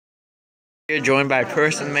You're joined by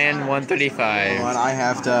Person Man 135. Hold on, I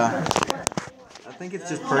have to. I think it's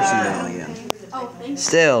just Person Man again.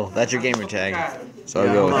 Still, that's your gamer tag. So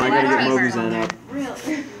Yeah, go. hold on, I gotta get Moby's in up.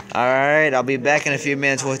 Alright, I'll be back in a few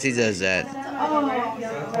minutes once he does that.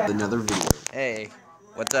 Another video. Hey,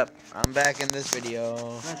 what's up? I'm back in this video.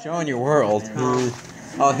 I'm not showing your world.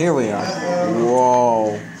 Oh, here we are.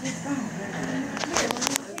 Whoa.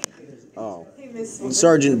 Oh.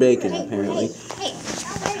 Sergeant Bacon, apparently.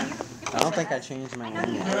 I don't think I changed my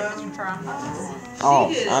name yet.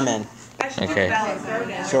 Oh, I'm in. Okay.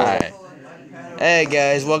 Sure. Alright. Hey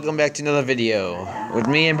guys, welcome back to another video. With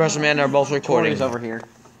me and Person Man are both recording. Corey's over here.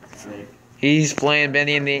 He's playing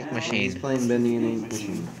Bendy and the Ink Machine. He's playing Bendy and the Ink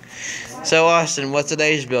Machine. So Austin, what's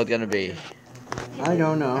today's build gonna be? I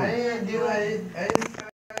don't know.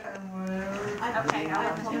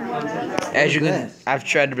 As you can, I've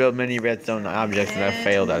tried to build many redstone objects and I've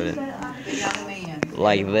failed at it.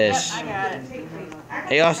 Like this.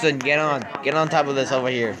 Hey Austin, get on top of this over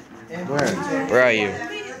here. Where are you?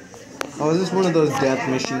 Oh, is this one of those death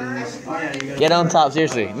machines? Get on top,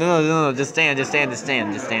 seriously. No, just stand.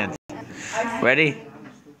 Ready?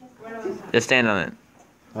 Just stand on it.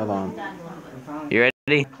 Hold on. You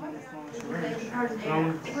ready?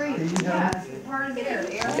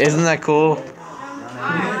 Isn't that cool?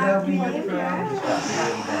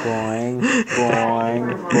 Boing,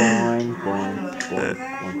 boing, boing, boing,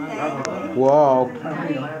 boing. Whoa.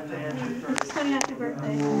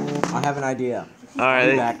 I have an idea.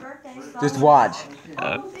 Alright. Back. Just watch.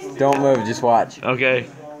 Don't move, just watch. Okay.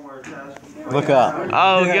 Look up.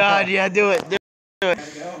 Oh god, yeah, do it.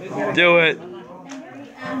 Do it.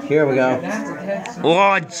 Here we go.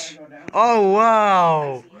 Launch. Oh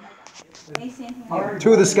wow.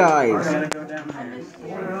 To the skies.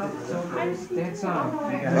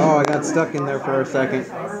 Oh, I got stuck in there for a second.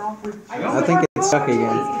 I think it's stuck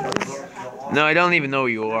again. No, I don't even know who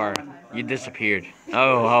you are. You disappeared.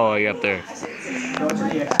 Oh, you're up there.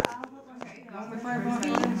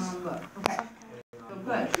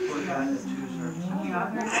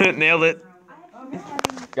 Nailed it.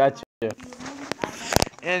 Gotcha.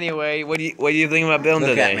 Anyway, what do you think about building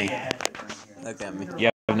today? Look at me. You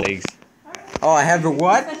have no legs. Oh, I have the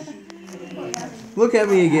what? Look at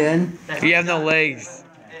me again. You have no legs.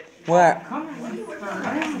 What?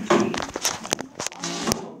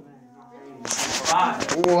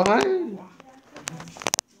 What?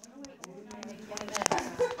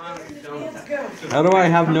 How do I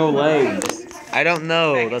have no legs? I don't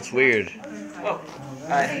know. That's weird.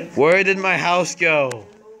 Where did my house go?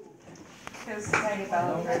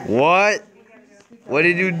 What? What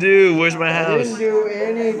did you do? Where's my house? I didn't do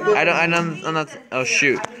anything. I'm not. Oh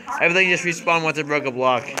shoot! Everything just respawned once I broke a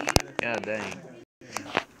block. God dang.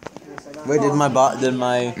 Wait, did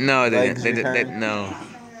my No, they legs didn't. return? No,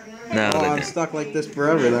 Oh, they I'm didn't. stuck like this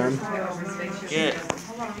forever then. Yeah.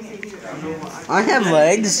 I have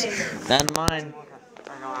legs. Not mine.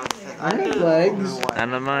 I have legs.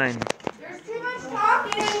 Not mine. There's too much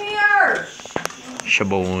talking in here!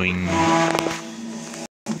 Shaboing.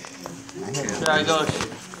 Should I go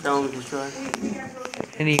down with the truck?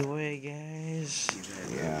 Anyway, guys,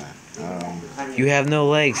 Yeah. you have no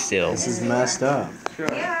legs still. This is messed up.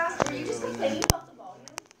 Yeah, or you just say you built the ball.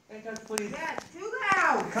 Yeah, too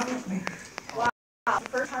loud! Come with me. Wow, the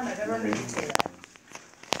first time I've ever heard you say that.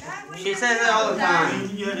 She says it all the time.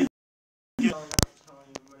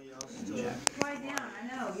 Quiet down, I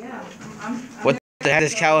know, yeah. I'm What the heck?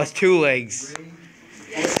 This cow has 2 legs.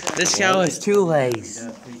 This cow has 2 legs.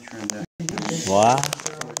 What?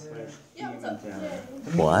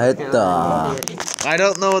 What the? I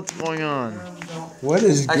don't know what's going on. What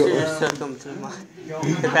is I should going have took him to my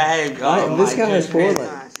bag. This guy has 4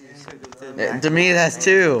 legs. To me, it has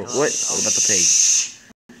 2. What? What about the pig?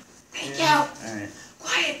 Hey, Joe!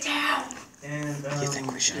 Quiet down! Do you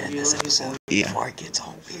think we should end this episode before it gets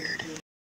all weird?